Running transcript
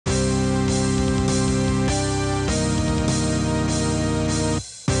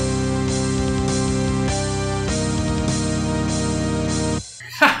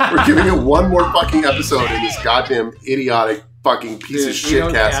We're giving it one more fucking episode in this goddamn idiotic fucking piece of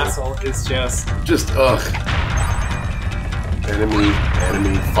shit castle. Is just ugh.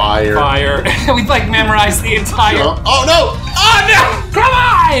 Enemy, fire. Fire. We've like memorized the entire. Oh no! Oh no! Come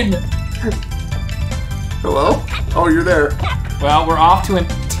on! Hello? Oh, you're there. Well, we're off to a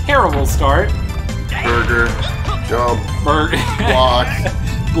terrible start. Burger, jump,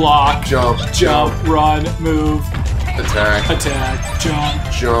 block, jump, run, move, attack,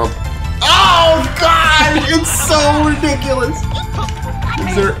 jump. Oh god! It's so ridiculous!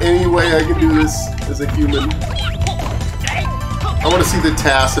 Is there any way I can do this as a human? I want to see the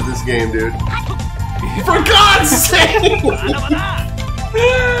task of this game, dude. For God's sake!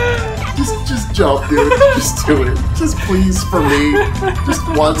 just jump, dude. Just do it. Just please, for me. Just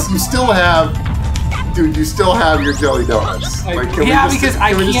once. You still have... Dude, you still have your jelly donuts. Like, can we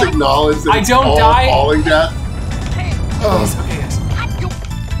just acknowledge that it's all falling death? Oh. Okay, yes.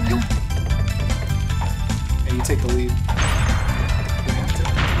 Hey, you take the lead. You have to.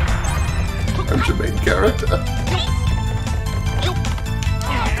 I'm your main character.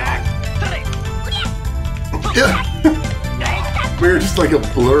 Yeah. We're just like a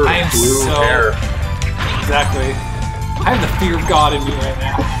blur of blue hair. Exactly. I have the fear of God in me right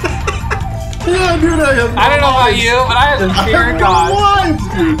now. Yeah, dude, I have no I don't know about you, but I have the fear of God. Lives,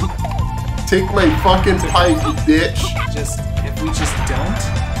 dude. Take my fucking pipe, you bitch. If we just don't,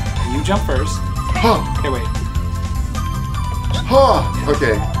 you jump first. Huh. Okay, wait. Huh.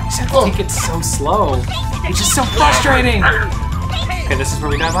 Okay. You just have to take it so slow. It's just so frustrating. Okay, this is where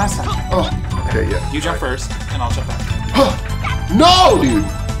we died last time. Oh. Okay, yeah. You jump first, and I'll jump back. Huh. No, dude.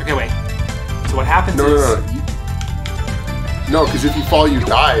 Okay, wait. So what happens is... No, because if you fall, you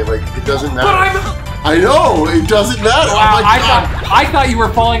die. Like, it doesn't matter. But I know! It doesn't matter! Wow, oh my God. I thought you were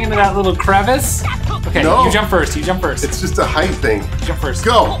falling into that little crevice. Okay, no. You jump first. It's just a height thing. You jump first.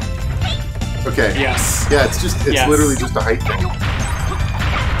 Go! Okay. Yes. Yeah, it's literally just a height thing.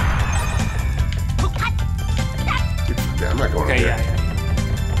 Dude, I'm not going up there.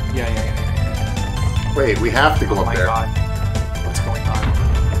 Yeah. Wait, we have to go up there. Oh my God. What's going on?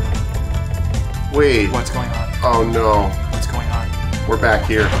 Wait. What's going on? Oh no. What's going on? We're back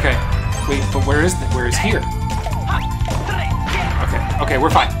here. Okay. Wait, but where is here? Okay, we're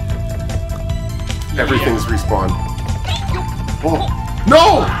fine. Everything's respawned. Oh.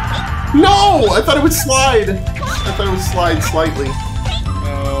 No! No! I thought it would slide. I thought it would slide slightly.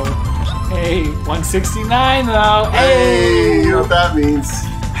 No. Hey, 169 though. Hey, you know what that means.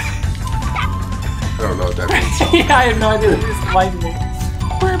 I don't know what that means. Yeah, I have no idea. It's just lightning.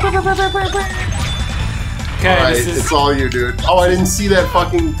 Okay, alright, it's all you, dude. Oh, I didn't see that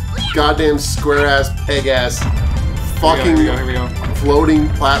fucking goddamn square-ass, peg-ass, fucking here we go. floating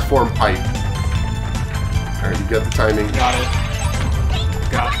platform pipe. Alright, you got the timing. Got it.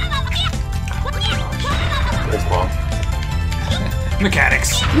 Nice bomb.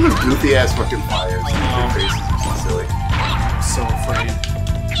 Mechanics. Look at those goofy-ass fucking fires. Their faces are so silly. I'm so afraid.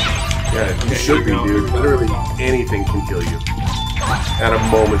 Yeah, you should be, dude. Literally anything can kill you. At a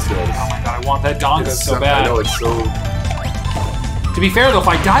moment's notice. Oh my God, I want that donga so bad. I know, it's so... To be fair though, if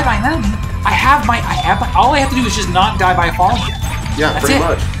I die by an enemy, I have my, all I have to do is just not die by a falling jet. Yeah, That's pretty it.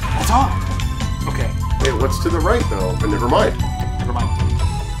 much. That's all. Okay. Hey, what's to the right though? But never mind. Never mind.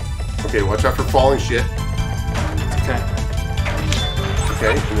 Okay, watch out for falling shit. Okay.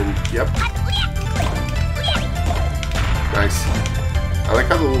 Okay, and then, yep. Nice. I like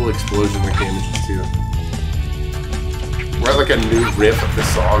how the little explosion like damages too. We're at like a new riff of the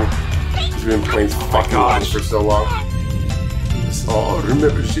song. Because we've been playing fucking long for so long. Oh,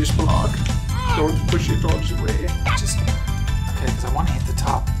 remember this block. Don't push it all the way. Just... Okay, because I want to hit the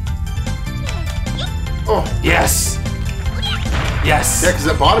top. Oh. Yes! Yes! Yeah, because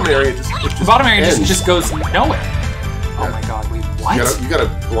that bottom area just... The bottom area just goes nowhere. Oh my God, wait, what? You gotta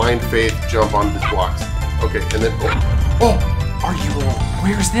blind faith jump onto these blocks. Okay, and then... Oh! Are you...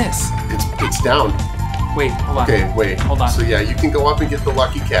 Where is this? It's down. Wait, hold on. Okay, wait. Hold on. So yeah, you can go up and get the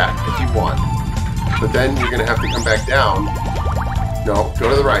lucky cat if you want. But then you're gonna have to come back down. No, go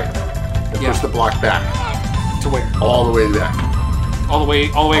to the right. And push the block back. To where? All the way back. All the way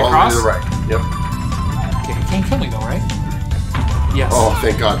across? All the way to the right. Yep. Okay, it can't kill me though, right? Yes. Oh,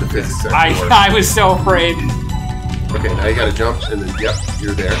 thank God the physics I was so afraid. Okay, now you gotta jump, and then, yep,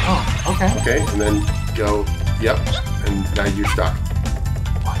 you're there. Oh, okay. Okay, and then go, yep, and now you're stuck.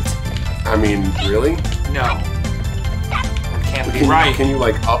 What? I mean, really? No. That can't be right. Can you,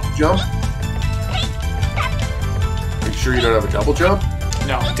 like, up jump? Are you sure you don't have a double jump?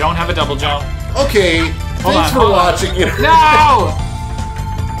 No, don't have a double jump. Okay, thanks for watching. No!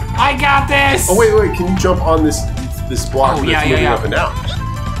 I got this! Oh, wait, can you jump on this block that's moving up and down?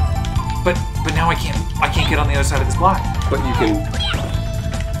 But now I can't get on the other side of this block. But you can.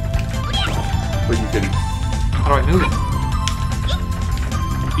 How do I move it?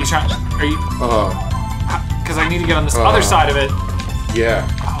 You trying? Are you? Because I need to get on this other side of it. Yeah.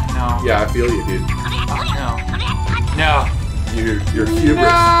 Oh no. Yeah, I feel you, dude. Oh no. No. You're hubris.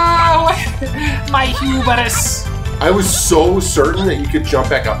 No! My hubris. I was so certain that you could jump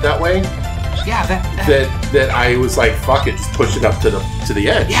back up that way. Yeah, that I was like, fuck it, just push it up to the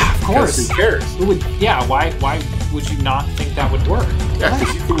edge. Yeah, of course. Who cares? Who would? Yeah. Why would you not think that would work? Yeah,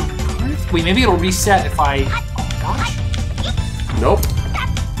 because you can. Wait, maybe it'll reset if I. Oh my gosh. Nope.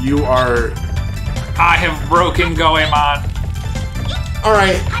 You are. I have broken Goemon. All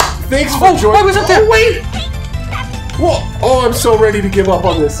right. Thanks for joining. I was up there. Oh, wait. Whoa. Oh, I'm so ready to give up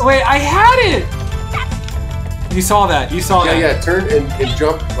on this. Wait, I had it. You saw that. You saw that. Yeah. Turn and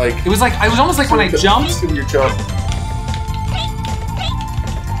jump like. It was almost like when I jumped. Your jump.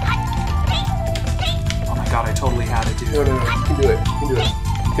 Oh my god, I totally had it, dude. No. You can do it.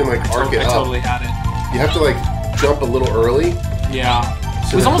 You can like arc it up. I totally had it. You have to like jump a little early. Yeah.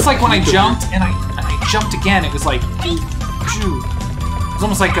 So it was almost like when I peak of jumped and I jumped again. It was like, it was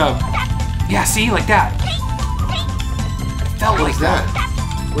almost like a, yeah. See, like that. It felt What like is that?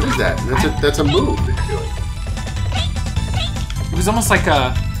 What is that? That's a move that you're doing. It was almost like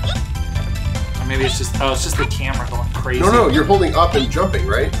a, or maybe it's just the camera going crazy. No, you're holding up and jumping,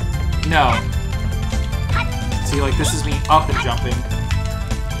 right? No. See, like this is me up and jumping.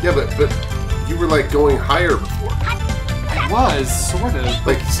 Yeah, but you were like going higher before. I was, sort of.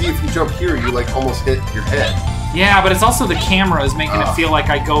 Like, see, if you jump here, you like almost hit your head. Yeah, but it's also the camera is making it feel like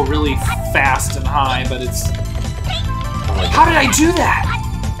I go really fast and high, but it's... Oh my God. How did I do that?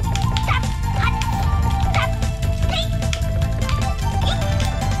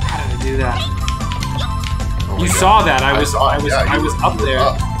 How did I do that? Oh my You God. saw that. I was saw it. Yeah, I was up there.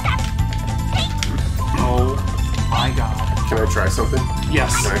 Up. Oh my God. Can I try something?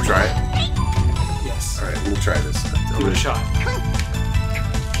 Yes. Can I try it? Yes. All right, let me try this. Give it a shot.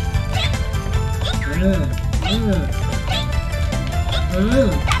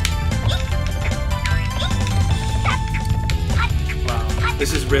 Wow,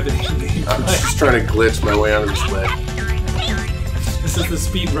 this is riveting. I'm just trying to glitch my way out of this lid. This is the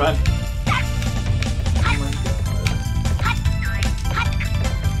speed run.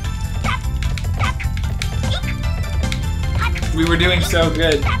 We were doing so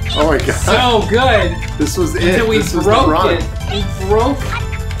good. Oh my God. So good! This was it. Until we This was the broke run. it. We broke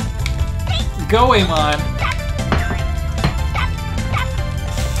Goemon.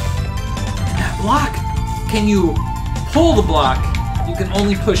 That block. Can you pull the block? You can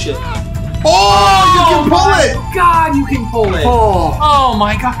only push it. Oh, you can pull it! God, you can pull it. Oh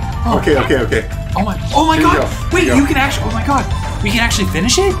my God. Oh. Okay. Oh my Here God. you go. Wait, Here you you go. can actually, oh my God. We can actually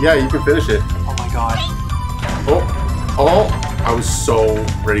finish it? Yeah, you can finish it. Oh my God. Oh, I was so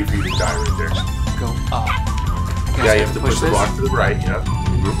ready for you to die right there. Go up. Yeah, you have to push the this. block to the right, yeah.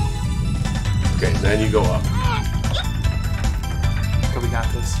 Okay, then you go up. Okay, we got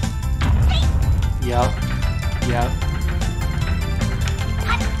this. Yep.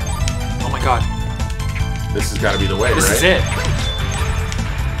 Oh my God. This has got to be the way, This right? is it.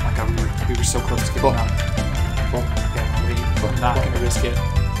 Oh my God, we were so close to getting up. Okay, wait. I'm not gonna risk it.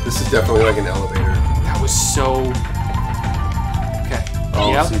 This is definitely like an elevator. That was so... Okay.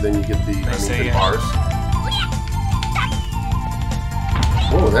 Oh, Yep. see, then you get the Nice uneven again. bars.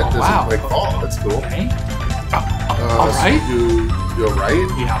 Whoa, that doesn't wow. like fall. That's cool. Okay. So Alright. you go right.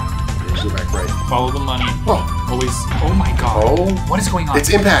 Yeah. You go back right. Follow the money. Oh, Always. Oh my God. Oh. What is going on? it's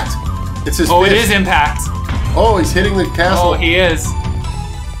impact. It's his Oh, it fist. is impact. Oh, he's hitting the castle. Oh, he is.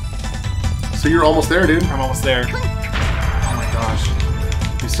 So you're almost there, dude. I'm almost there. Oh my gosh.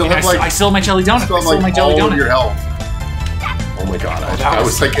 You still I have like still have my jelly donut. still I have still have my like jelly all of donut. your health. Oh my God! that I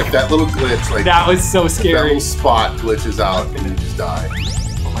was- was like, if that little glitch, like That was so if that scary. little spot glitches out and you just die.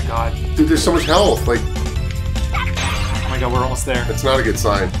 Oh my God. Dude, there's so much health. Like, Oh my God, we're almost there. that's not a good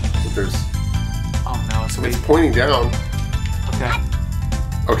sign. If there's, Oh no, so it's wait. pointing down. Okay.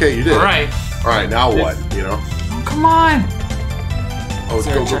 Okay, you did. All right. All right. Now what? You know? Oh, come on. Oh, Is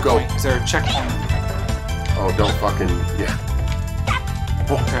there go, a go, go. checkpoint? Is there a checkpoint? Oh, don't fucking yeah.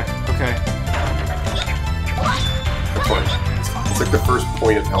 Okay. That's fine. It's like the first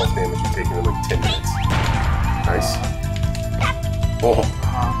point of health damage you've taken in like 10 minutes. Nice. Oh, okay.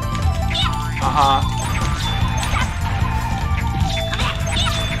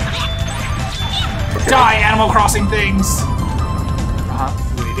 Die, Animal Crossing things.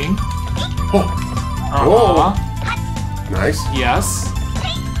 Waiting. Oh, nice. Yes.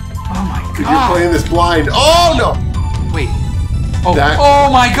 Oh my Dude, you're God. playing this blind. Oh no! Wait. Oh, That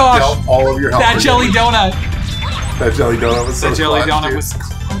oh my gosh! dealt all of your health. That jelly donut! That jelly donut was so That jelly clutch, donut dude. was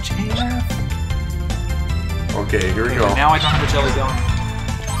clutch AF. Okay, here we Okay, go. but now I don't have a jelly donut.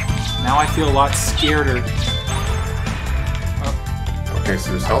 Now I feel a lot scareder. Okay,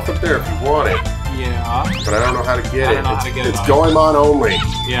 so there's health up there if you want it, Yeah. but I don't know how to get I it. don't know how to get it It's on. Goemon only.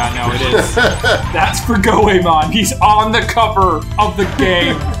 Yeah, no, it is. That's for Goemon. He's on the cover of the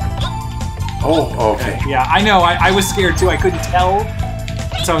game. Oh, okay. Yeah, I know. I was scared too. I couldn't tell.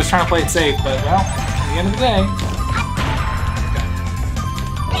 So I was trying to play it safe, but well, at the end of the day.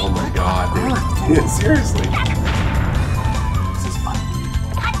 Oh my god, dude. Yeah, seriously. This is fun.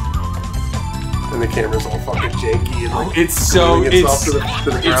 And the camera's all fucking janky and like It's so gluing itself to the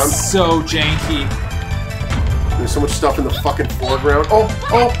ground. it's so janky. There's so much stuff in the fucking foreground. Oh,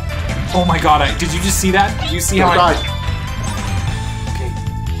 oh! Oh my god, did you just see that? Did you see how God. Okay.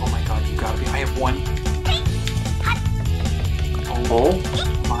 Oh my god, you gotta be. I have one. Oh?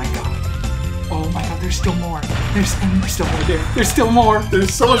 My god. Oh my god, there's still more. There's still more there. There's still more.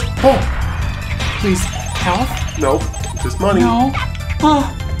 There's so much. Oh! Please, health? Nope. Just money. No.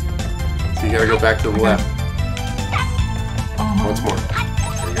 Oh. So you gotta go back to the left. Oh. Once more.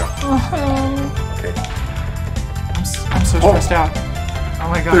 There you go. Oh. Okay. I'm so stressed out. Oh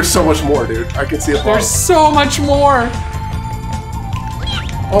my god. There's so much more, dude. I can see it. There's so much more.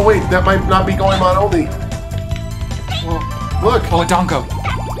 Oh wait, that might not be Goemon only. Well, Look. oh, a Donko.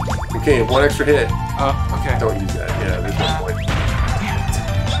 Okay, one extra hit. Okay. Don't use that. Yeah, there's no point. Damn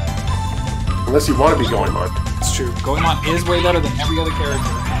it. Unless you want to be Goemon. It's true. Goemon is way better than every other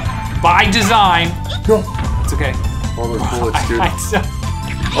character. By design. No. It's okay. All those bullets, dude. So,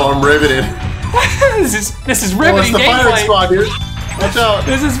 Oh, I'm riveted. this is Oh, it's riveting the firing gameplay. squad, dude. Watch out.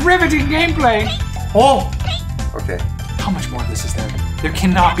 This is riveting gameplay. Oh. Okay. How much more of this is there? There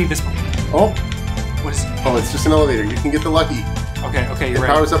cannot be this much. Oh. What is? Oh, it's just an elevator. You can get the lucky. Okay, It you're right.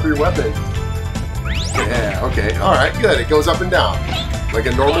 powers up your weapon. Yeah, okay. Alright, good. It goes up and down. Like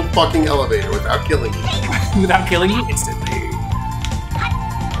a normal fucking elevator without killing you. Without killing you instantly.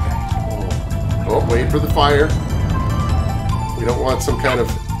 Oh, wait for the fire. We don't want some kind of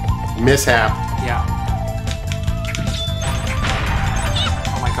mishap. Yeah.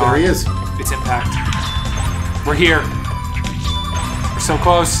 Oh my god. There he is. It's Impact. We're here. We're so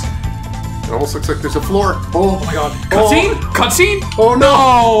close. It almost looks like there's a floor. Oh my god. Cutscene? Cutscene? Oh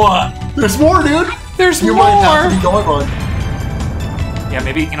no! No! There's more, dude! There's You more! might have to be going on. Yeah,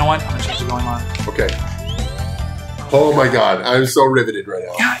 maybe, you know what? I'm gonna change the going on. Okay. Oh my god, I'm so riveted right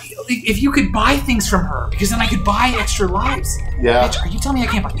now. Yeah, if you could buy things from her, because then I could buy extra lives. Yeah. Bitch, are you telling me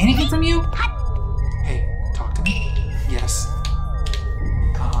I can't buy anything from you? Hey, talk to me. Yes.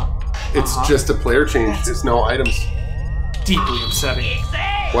 It's just a player change. There's no items. Deeply upsetting.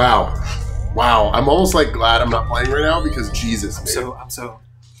 Wow. Wow. I'm almost like glad I'm not playing right now because Jesus, man.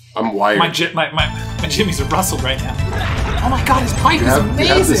 I'm wired. My jimmies are rustled right now. Oh my god, his pipe is amazing!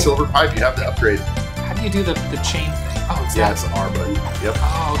 You have the silver pipe, you have the upgrade. How do you do the chain thing? Oh, it's Yeah, it's the R button. Yep.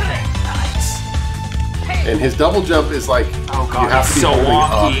 Oh, okay. Nice. And his double jump is like, Oh god, you have it's to be so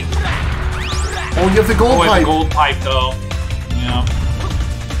holding wonky. up. Oh, you have the gold Oh, I have pipe. the gold pipe though. Yeah.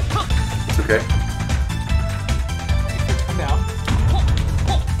 It's okay. Turn down.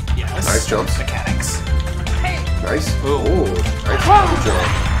 Yes. Nice jumps. Mechanics. Nice. Ooh. Oh, nice double jump.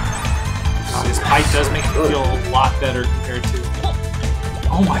 God, his pipe does make me feel a lot better compared to.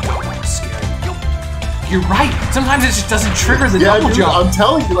 Oh my god, that was scary. You're right. Sometimes it just doesn't trigger the double dude, jump. I'm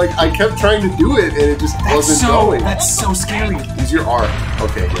telling you, like, I kept trying to do it and it just wasn't going. That's so scary. Use your R.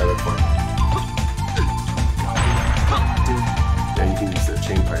 Okay, yeah, that's fine. Dude. Yeah, you can use the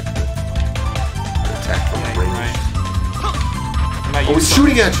chain pipe to attack from Yeah, the range. you're right. Oh, he's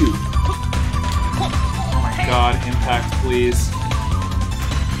shooting at you! Oh my god, Impact, please.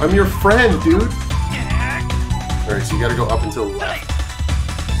 I'm your friend, dude! Alright, so you gotta go up until the left.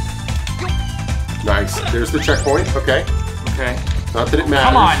 Nice. There's the checkpoint. Okay. Okay. Not that it matters.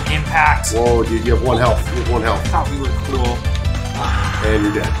 Come on, Impact. Whoa, dude, you have 1 health. You have 1 health. I thought we were cool. And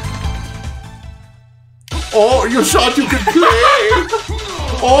you're dead. Oh, you shot you could play!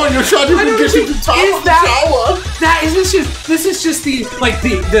 Oh, you shot you could get you to top of the shower! This is just the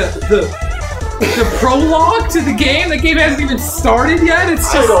prologue to the game? The game hasn't even started yet? It's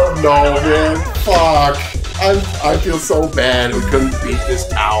I just... don't know, man. Fuck. I feel so bad we couldn't beat this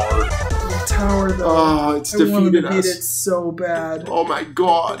tower. Tower though. Oh, it's defeated us. it so bad. Oh my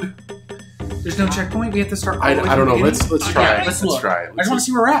god. There's no checkpoint. We have to start. I don't know. Let's try it. Let's Let's try it. I just want to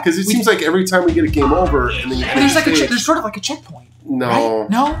see where we're at. Because it seems like every time we get a game over and then you there's like there's sort of like a checkpoint. No. Right?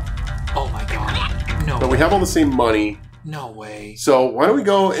 No. Oh my god. No. But we have all the same money. No way. So why don't we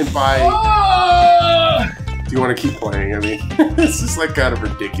go and buy Do you want to keep playing? I mean, this is like kind of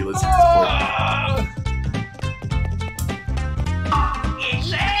ridiculous at this point.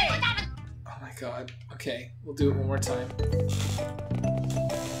 Oh my god. Okay, we'll do it one more time.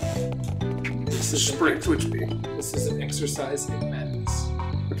 This is Switch me. This is an exercise in madness.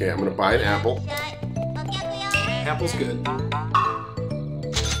 Okay, I'm gonna buy an apple. Apple's good. Give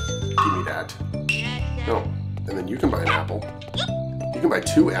me that. No. And then you can buy an apple. You can buy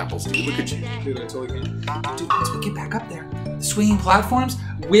 2 apples, dude. Look at you. Dude, I totally can. Dude, once we get back up there, the swinging platforms,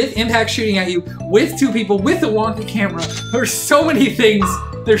 with impact shooting at you, with 2 people, with the wonky camera. There's so many things.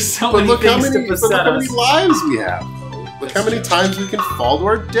 There's so many things to beset look how many us. lives we have. Look how many times we can fall to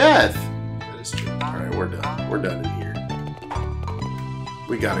our death. That is true. Alright, we're done. We're done in here.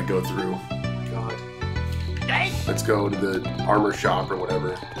 We gotta go through. God. Let's go to the armor shop or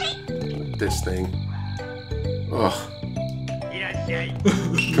whatever. This thing. Ugh.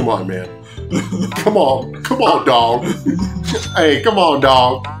 Come on, man. Come on. Come on, dog. Hey, come on,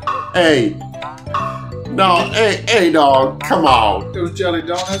 dog. Hey. No, hey, dog. Come on. Those jelly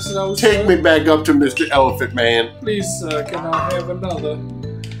donuts that I was Take me back up to Mr. Elephant Man. Please, can I have another?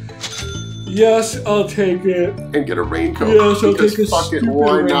 Yes, I'll take it. And get a raincoat. Yes, I'll because take a fuck it, stupid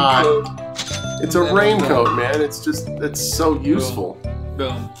why not? raincoat. It's a raincoat, man. It's just, it's so useful.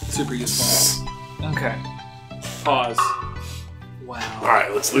 Boom. Super useful. Okay. Pause. Wow.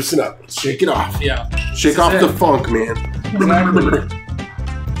 Alright, let's loosen up. Let's shake it off. Yeah. Shake off the funk, man. Exactly.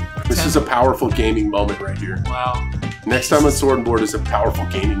 This is a powerful gaming moment right here. Wow. Next time on Sword and Board is a powerful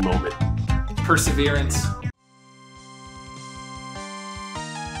gaming moment. Perseverance.